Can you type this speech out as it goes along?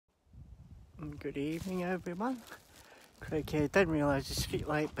Good evening, everyone. Crikey, I didn't realise the street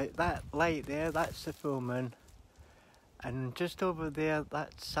light, but that light there, that's the full moon. And just over there,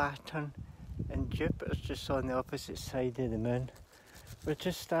 that's Saturn, and Jupiter's just on the opposite side of the moon. We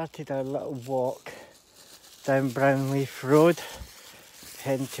just started our little walk down Brownleaf Road,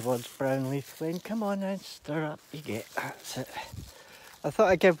 heading towards Brownleaf Lane. Come on then, stir up you get, that's it. I thought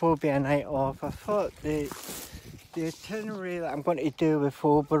I'd give Obi a night off. I thought the itinerary that I'm going to do with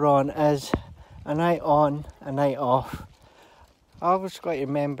Oberon is a night on, a night off. I always got to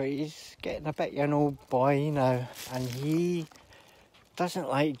remember he's getting a bit of an old boy now, and he doesn't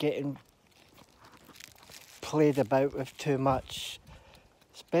like getting played about with too much,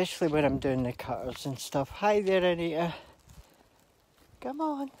 especially when I'm doing the cutters and stuff. Hi there, Anita. Come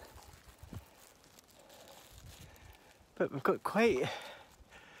on. But we've got quite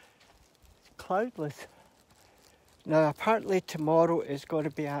cloudless. Now apparently tomorrow is going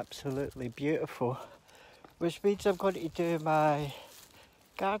to be absolutely beautiful, which means I'm going to do my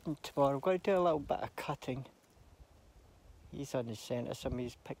garden tomorrow. I'm going to do a little bit of cutting. He's on the centre,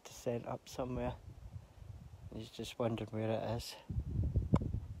 somebody's picked the scent up somewhere. He's just wondering where it is.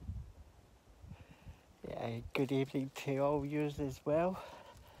 Yeah, good evening to all yous as well.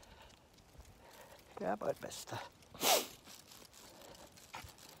 Come on, mister.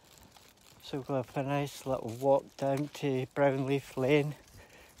 So we'll have a nice little walk down to Brownleaf Lane.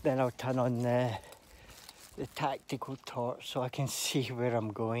 Then I'll turn on the tactical torch so I can see where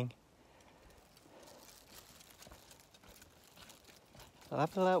I'm going. I'll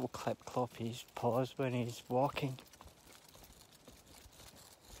have a little clip clop his paws when he's walking.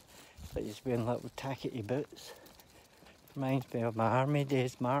 Like he's wearing little tackety boots. Reminds me of my army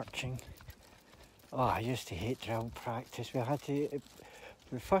days marching. Oh, I used to hate drill practice. We had to,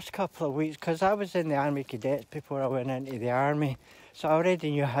 the first couple of weeks, because I was in the army cadets before I went into the army, so I already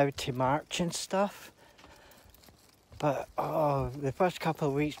knew how to march and stuff. But oh, the first couple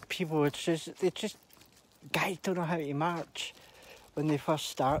of weeks, people would guys don't know how to march when they first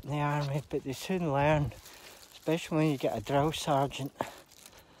start in the army, but they soon learn, especially when you get a drill sergeant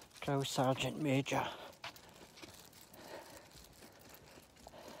major.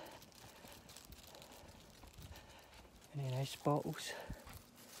 Any nice bottles?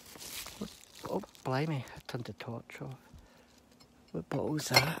 Oh, blimey, I turned the torch off. What bottle's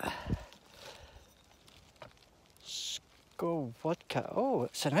that? Skull vodka. Oh,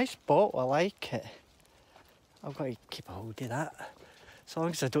 it's a nice bottle, I like it. I've got to keep a hold of that, as long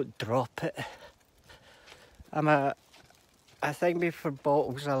as I don't drop it. I think me for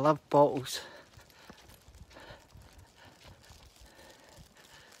bottles, I love bottles.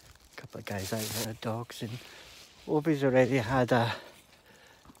 A couple of guys out with their dogs, and Obi's already had a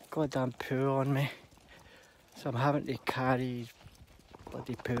goddamn poo on me, so I'm having to carry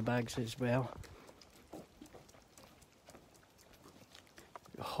bloody poo bags as well.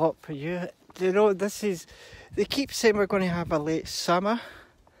 Hot for you. You know, they keep saying we're going to have a late summer,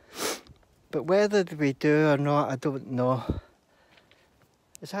 but whether we do or not, I don't know.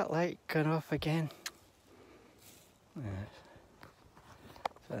 Is that light going off again? Yeah.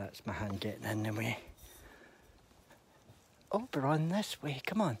 So that's my hand getting in the way. Oh, we're on this way,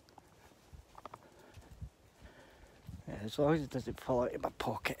 come on. Yeah, as long as it doesn't fall out of my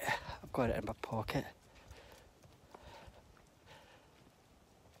pocket. I've got it in my pocket.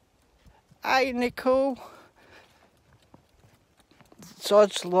 Hi, Nicole.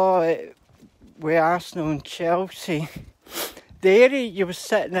 Sod's Law with Arsenal and Chelsea. The area you were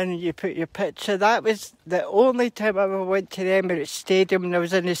sitting in and you put your picture, that was the only time I ever went to the Emirates Stadium, and I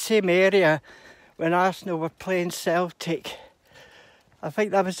was in the same area when Arsenal were playing Celtic. I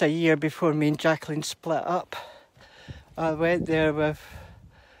think that was a year before me and Jacqueline split up. I went there with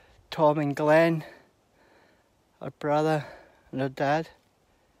Tom and Glenn, her brother and her dad.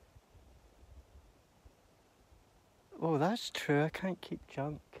 Oh, that's true, I can't keep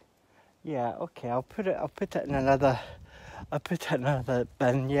junk. Yeah, okay, I'll put it in another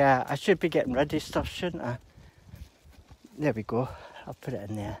bin. Yeah, I should be getting rid of stuff, shouldn't I? There we go, I'll put it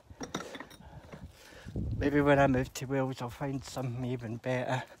in there. Maybe when I move to Wales I'll find something even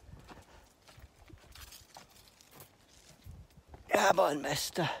better. Come on,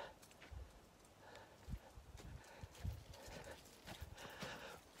 mister.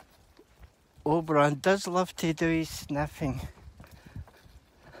 Oberon does love to do his sniffing.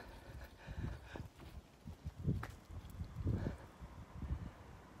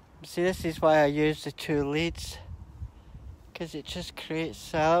 See, this is why I use the two leads, because it just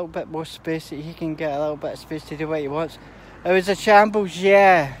creates a little bit more space that he can get a little bit of space to do what he wants. It was a shambles,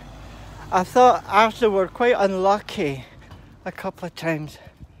 yeah. I thought Arsenal were quite unlucky a couple of times.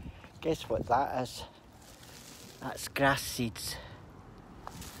 Guess what that is? That's grass seeds.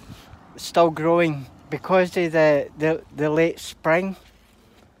 It's still growing because of the late spring.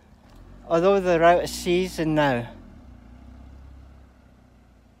 Although they're out of season now.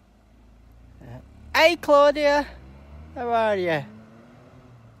 Hi Claudia! How are you?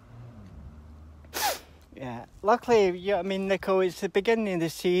 Yeah, luckily, I mean, Nicole, it's the beginning of the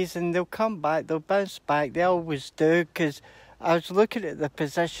season. They'll come back, they'll bounce back. They always do, because I was looking at the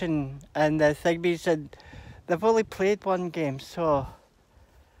position and the thingies, and they've only played one game. So,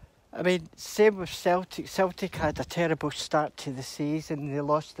 I mean, same with Celtic. Celtic had a terrible start to the season. They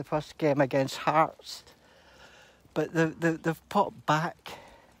lost the first game against Hearts. But they've popped back.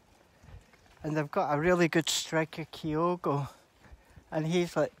 And they've got a really good striker, Kyogo. And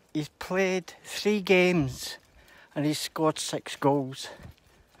he's played 3 games and he's scored 6 goals.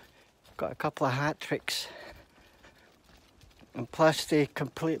 Got a couple of hat-tricks. And plus they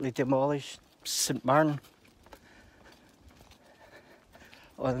completely demolished St Mirren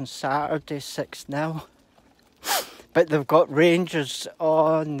on Saturday, 6-0. But they've got Rangers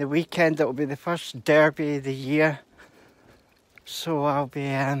on the weekend. It'll be the first derby of the year. So I'll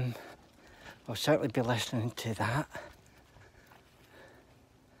certainly be listening to that.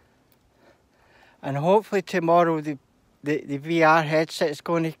 And hopefully tomorrow the VR headset is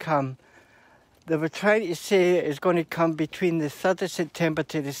going to come. They were trying to say it's going to come between the 3rd of September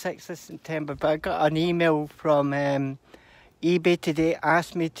to the 6th of September, but I got an email from eBay today,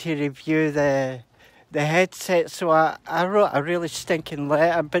 asked me to review the headset, so I wrote a really stinking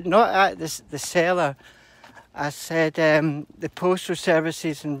letter, but not at the seller. I said the postal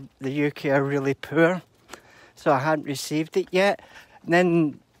services in the UK are really poor, so I hadn't received it yet. And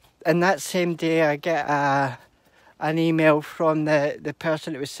then, and that same day, I get an email from the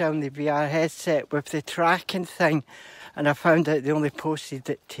person that was selling the VR headset with the tracking thing, and I found out they only posted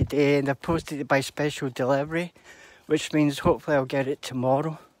it today, and they posted it by special delivery, which means hopefully I'll get it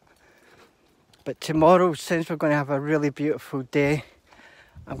tomorrow. But tomorrow, since we're going to have a really beautiful day,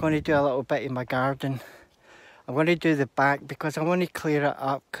 I'm going to do a little bit in my garden. I'm going to do the back because I want to clear it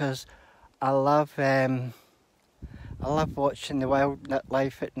up, because I love watching the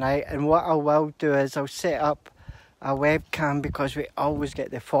wildlife at night. And what I will do is I'll set up a webcam, because we always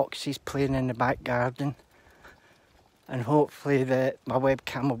get the foxes playing in the back garden, and hopefully my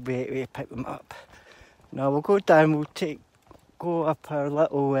webcam will be able to pick them up. Now we'll go down, we'll go up our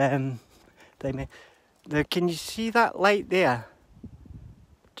little thing. There, can you see that light there?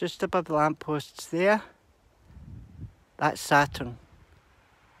 Just above the lampposts there? That's Saturn.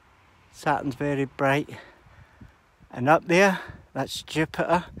 Saturn's very bright. And up there, that's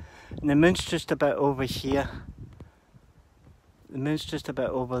Jupiter. And the moon's just about over here. The moon's just about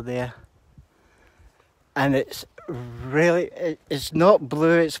over there. And it's really, it's not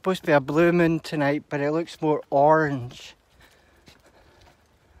blue. It's supposed to be a blue moon tonight, but it looks more orange.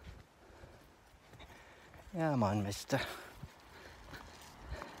 Yeah, come on, mister.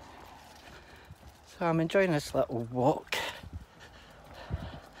 So I'm enjoying this little walk.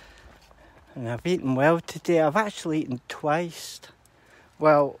 And I've eaten well today. I've actually eaten twice.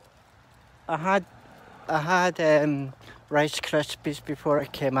 Well, I had Rice Krispies before I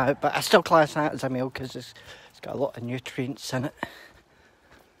came out, but I still class that as a meal because it's got a lot of nutrients in it.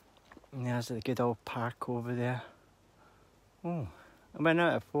 And there's the good old park over there. Oh, I went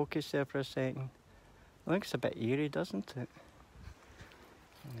out of focus there for a second. It looks a bit eerie, doesn't it?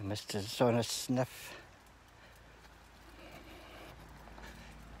 Mister's on a sniff.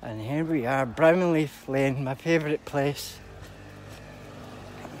 And here we are, Brownleaf Lane, my favourite place.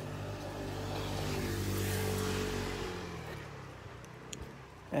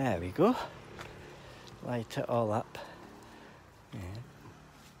 There we go. Light it all up. Yeah.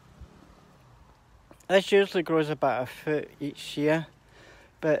 This usually grows about a foot each year,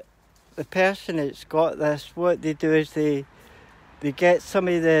 but the person that's got this, what they do is they get some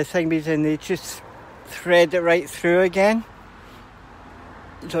of the thingies and they just thread it right through again,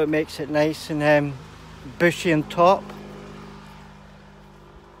 so it makes it nice and bushy on top.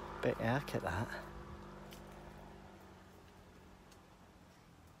 But yeah, look at that.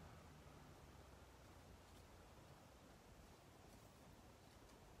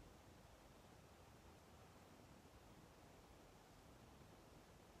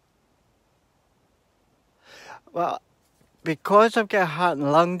 Well, because I've got heart and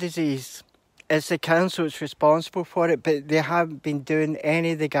lung disease, it's the council that's responsible for it, but they haven't been doing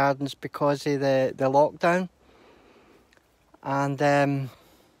any of the gardens because of the lockdown. And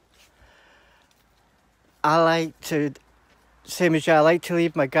I like to, same as you, I like to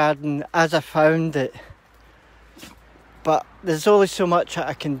leave my garden as I found it. But there's only so much that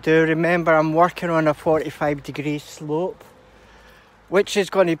I can do. Remember, I'm working on a 45-degree slope, which is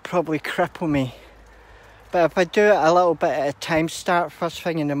going to probably cripple me. But if I do it a little bit at a time, start first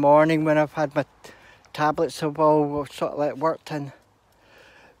thing in the morning when I've had my tablets have all sort of like worked in.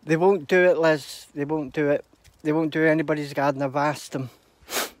 They won't do it, Liz. They won't do it. They won't do anybody's garden. I've asked them.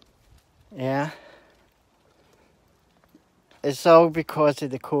 Yeah. It's all because of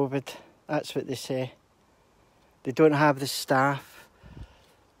the COVID. That's what they say. They don't have the staff.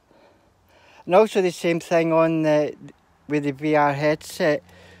 And also the same thing on with the VR headset.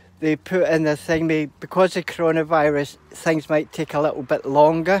 They put in the thing, because of coronavirus, things might take a little bit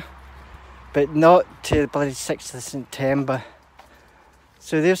longer, but not to the bloody 6th of September.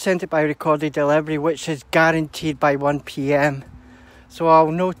 So they've sent it by recorded delivery, which is guaranteed by 1 PM. So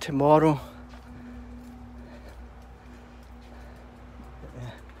I'll know tomorrow.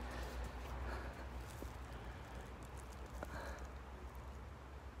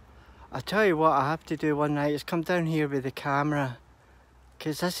 I'll tell you what I have to do one night is come down here with the camera,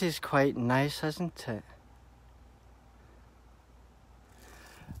 because this is quite nice, isn't it?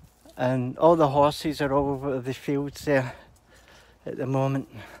 And all the horses are all over the fields there at the moment.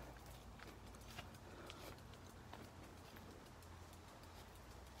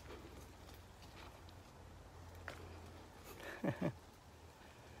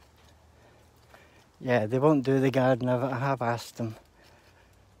 Yeah, they won't do the garden. I have asked them.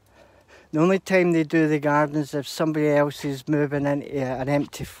 The only time they do the garden is if somebody else is moving into an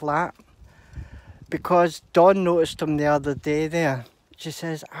empty flat. Because Dawn noticed them the other day there. She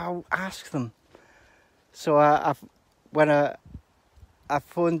says, I'll ask them. So when I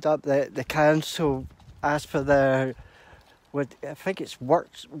phoned up the council, asked for their, I think it's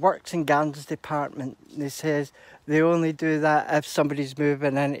Works and Gardens Department. They says they only do that if somebody's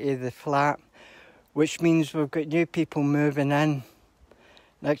moving into the flat, which means we've got new people moving in.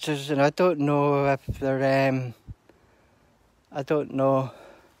 Next year, and I don't know if they're going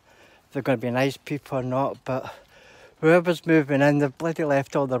to be nice people or not, but whoever's moving in, they've bloody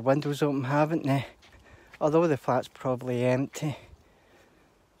left all their windows open, haven't they? Although the flat's probably empty.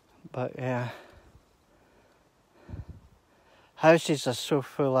 But yeah. Houses are so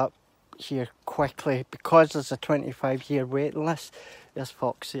full up here quickly because there's a 25-year waiting list. There's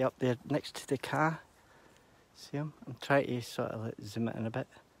Foxy up there next to the car. See him? I'm trying to sort of like zoom it in a bit.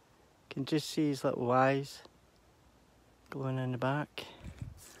 You can just see his little eyes glowing in the back.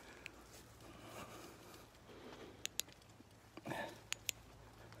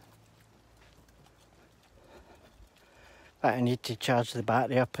 But I need to charge the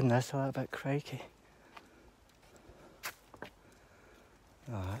battery up in this a little bit, crikey.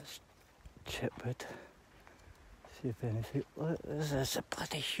 Oh, that's chipwood. See if anything. Look, there's a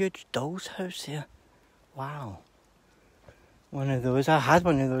bloody huge doll's house here. Wow. One of those. I had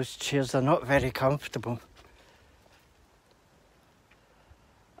one of those chairs. They're not very comfortable.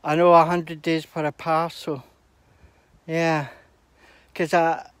 I know 100 days for a parcel. Yeah. Because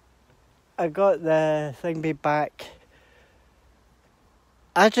I got the thing back.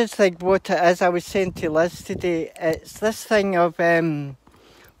 I just think what it is, I was saying to Liz today, it's this thing of,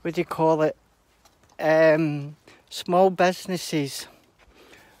 what do you call it? Small businesses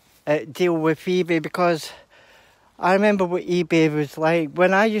deal with eBay, because I remember what eBay was like.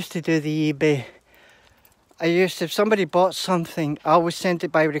 When I used to do the eBay, if somebody bought something, I always sent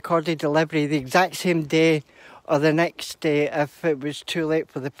it by recorded delivery the exact same day or the next day if it was too late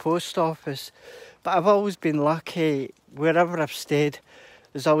for the post office. But I've always been lucky, wherever I've stayed,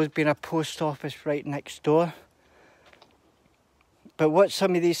 there's always been a post office right next door. But what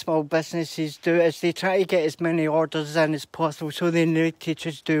some of these small businesses do is they try to get as many orders in as possible, so they need to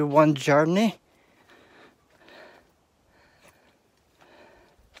just do one journey.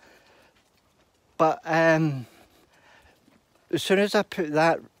 But as soon as I put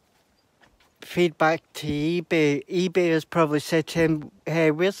that feedback to eBay, eBay has probably said to him, hey,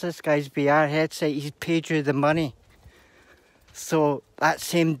 where's this guy's VR headset? He's paid you the money. So that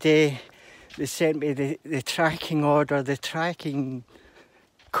same day, they sent me the tracking order, the tracking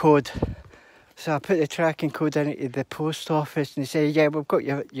code. So I put the tracking code into the post office and they say, yeah, we've got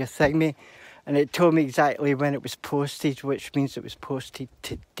your thingy. And it told me exactly when it was posted, which means it was posted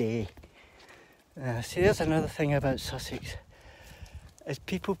today. See, there's another thing about Sussex. Is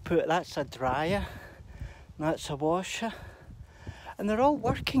people put, that's a dryer, and that's a washer. And they're all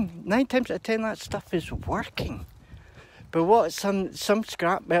working. 9 times out of 10 that stuff is working. But what some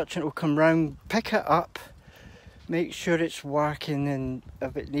scrap merchant will come round, pick it up, make sure it's working, and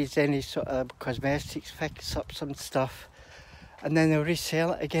if it needs any sort of cosmetics, fix up some stuff, and then they'll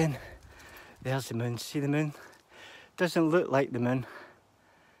resell it again. There's the moon, see the moon? Doesn't look like the moon,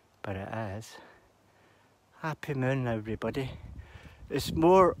 but it is. Happy moon, everybody. It's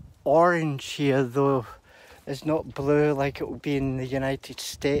more orange here though. It's not blue like it will be in the United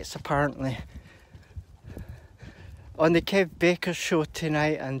States apparently. On the Kev Baker show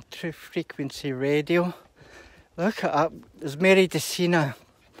tonight on True Frequency Radio. Look it up. There's Mary DeCina.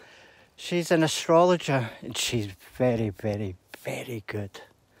 She's an astrologer and she's very, very, very good.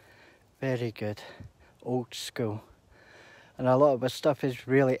 Very good. Old school. And a lot of her stuff is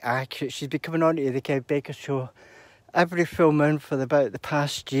really accurate. She's been coming on to the Kev Baker show every full moon for about the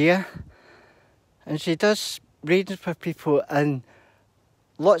past year. And she does readings for people and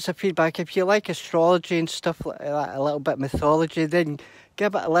lots of feedback. If you like astrology and stuff like that, a little bit of mythology, then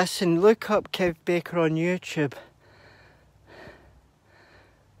give it a listen. Look up Kev Baker on YouTube.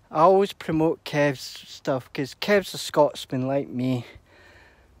 I always promote Kev's stuff because Kev's a Scotsman like me.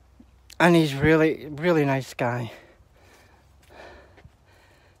 And he's really, really nice guy.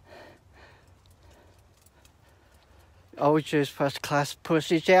 Always use first class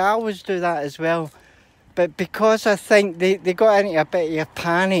postage. Yeah, I always do that as well. But because I think they got into a bit of a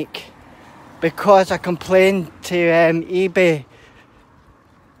panic because I complained to eBay.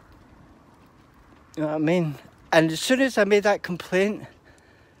 You know what I mean? And as soon as I made that complaint,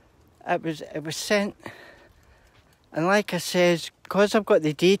 it was sent. And like I said, because I've got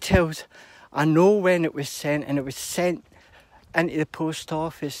the details, I know when it was sent, and it was sent into the post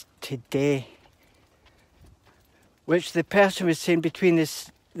office today. Which the person was saying between the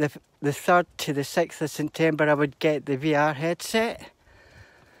 3rd to the 6th of September I would get the VR headset.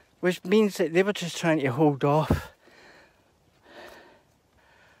 Which means that they were just trying to hold off.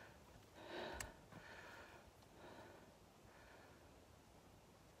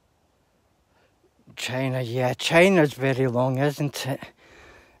 China, yeah, China's very long, isn't it?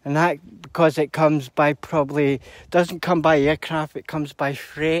 And that because it comes by doesn't come by aircraft, it comes by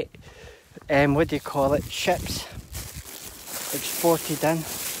freight. What do you call it? Ships. Exported in.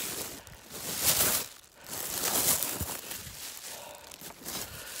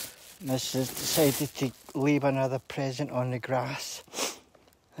 Mrs. decided to leave another present on the grass.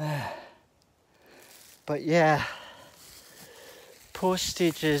 But yeah,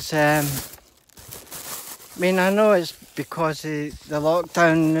 postage is, I mean, I know it's because of the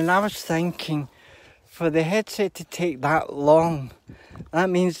lockdown, and I was thinking, for the headset to take that long, that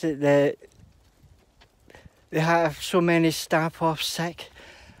means that they have so many staff off sick.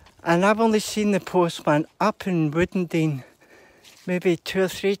 And I've only seen the postman up in Woodendean maybe 2 or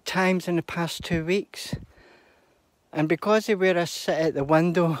 3 times in the past 2 weeks. And because of where I sit at the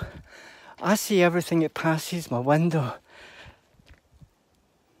window, I see everything that passes my window.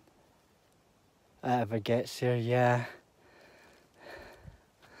 That ever gets there, yeah.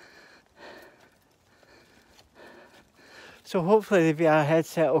 So hopefully the VR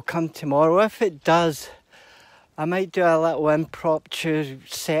headset will come tomorrow. If it does, I might do a little impromptu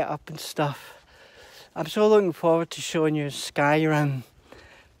setup and stuff. I'm so looking forward to showing you Skyrim,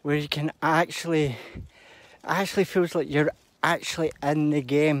 where you can actually feels like you're actually in the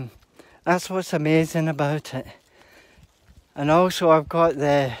game. That's what's amazing about it. And also I've got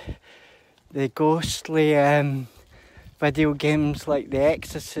the ghostly video games like The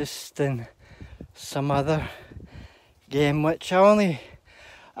Exorcist and some other game which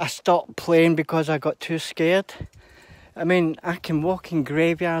I stopped playing because I got too scared. I mean, I can walk in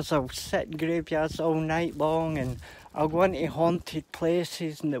graveyards, I'll sit in graveyards all night long, and I'll go into haunted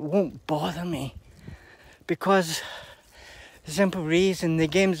places and it won't bother me. Because the simple reason, the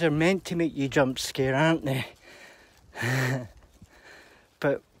games are meant to make you jump scare, aren't they?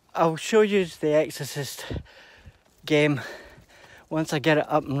 But I'll show you the Exorcist game once I get it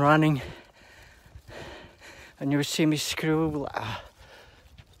up and running. And you'll see me screw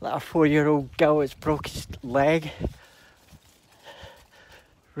like a 4-year-old girl that's broke his leg.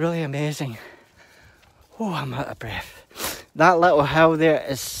 Really amazing. Oh, I'm out of breath. That little hill there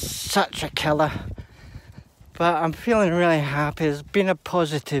is such a killer. But I'm feeling really happy. It's been a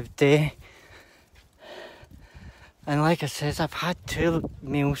positive day. And like I said, I've had 2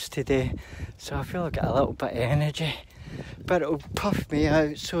 meals today, so I feel I've got a little bit of energy. But it'll puff me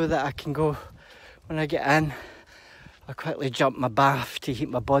out so that I can go, when I get in, I'll quickly jump my bath to heat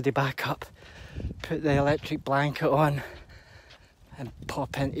my body back up, put the electric blanket on, and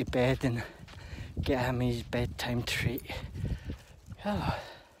pop into bed and get him his bedtime treat. Oh.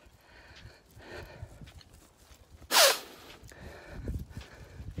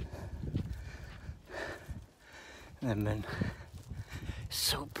 The moon is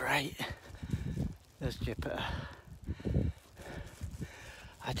so bright. There's Jupiter.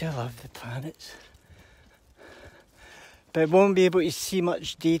 I do love the planets. but won't be able to see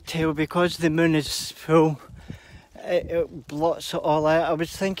much detail because the moon is full. It blots it all out. I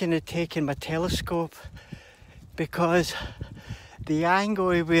was thinking of taking my telescope because the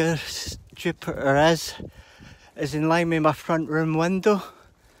angle where Jupiter is in line with my front room window.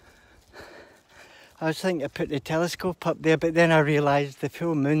 I was thinking of putting the telescope up there, but then I realised the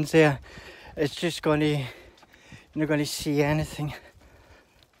full moon's there. It's just going to, you're not going to see anything.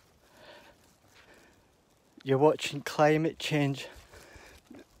 You're watching climate change.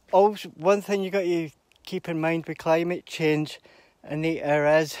 Also, one thing you got to keep in mind with climate change,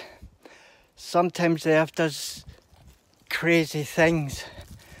 Anita, is sometimes the earth does crazy things.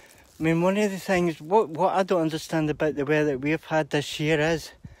 I mean, one of the things, what I don't understand about the weather that we've had this year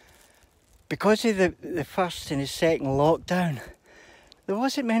is, because of the first and the second lockdown, there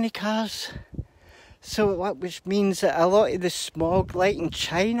wasn't many cars. So which means that a lot of the smog, like in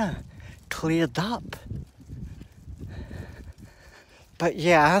China, cleared up. But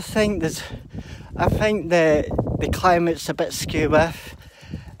yeah, I think the climate's a bit skew with.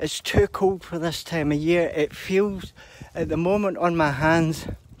 It's too cold for this time of year. It feels, at the moment on my hands,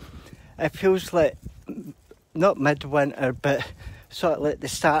 it feels like not midwinter, but sort of like the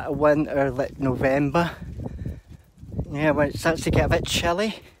start of winter, like November. Yeah, when it starts to get a bit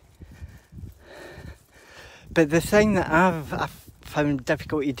chilly. But the thing that I've found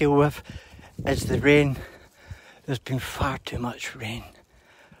difficult to deal with is the rain. There's been far too much rain.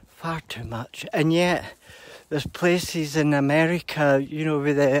 Far too much. And yet, there's places in America, you know,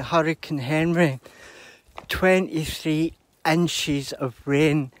 with the Hurricane Henry, 23 inches of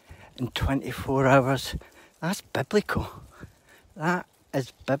rain in 24 hours. That's biblical. That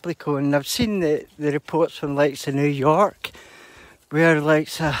is biblical. And I've seen the reports from likes of New York where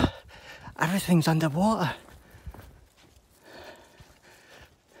everything's underwater.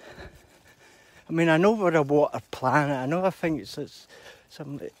 I mean, I know we're a water planet. I think it's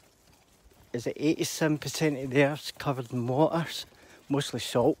some, is it 87% of the earth's covered in waters, mostly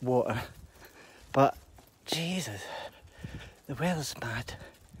salt water. But Jesus, the weather's mad.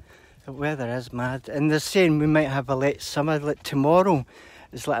 The weather is mad, and they're saying we might have a late summer. Like tomorrow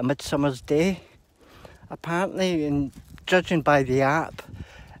is like a midsummer's day, apparently, and judging by the app,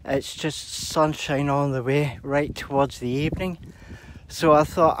 it's just sunshine all the way right towards the evening. So I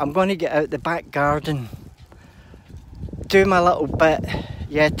thought I'm going to get out the back garden, do my little bit,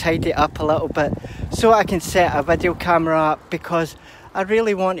 tidy it up a little bit, so I can set a video camera up, because I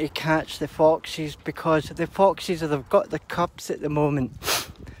really want to catch the foxes, because the foxes, they've got the cubs at the moment.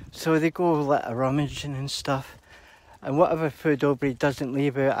 So they go like rummaging and stuff, and whatever food Aubrey doesn't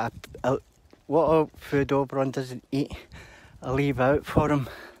leave out, what food Oberon doesn't eat, I leave out for him.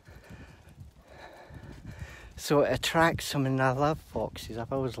 So it attracts them, and I love foxes.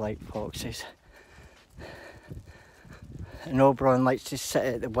 I've always liked foxes. And Oberon likes to sit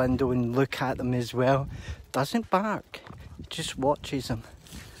at the window and look at them as well. Doesn't bark, just watches them.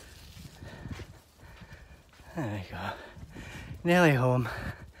 There we go. Nearly home.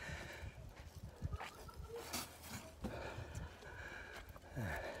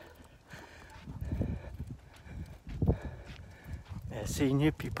 See,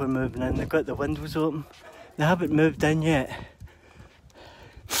 new people moving in, they've got the windows open. They haven't moved in yet.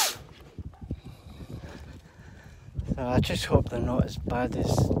 So I just hope they're not as bad as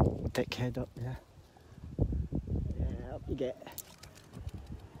Dickhead up there. Yeah, up you get.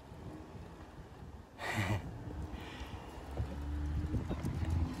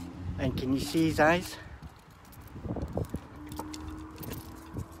 And can you see his eyes?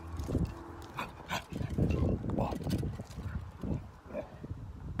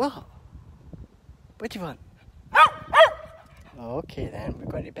 What? What do you want? Oh, okay then, we're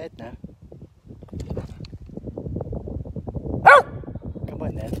going to bed now. Come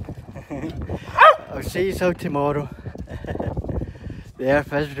on then. I'll see you all tomorrow. The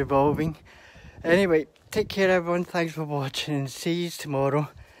earth is revolving. Anyway, take care everyone, thanks for watching, and see you tomorrow.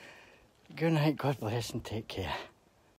 Good night, God bless, and take care.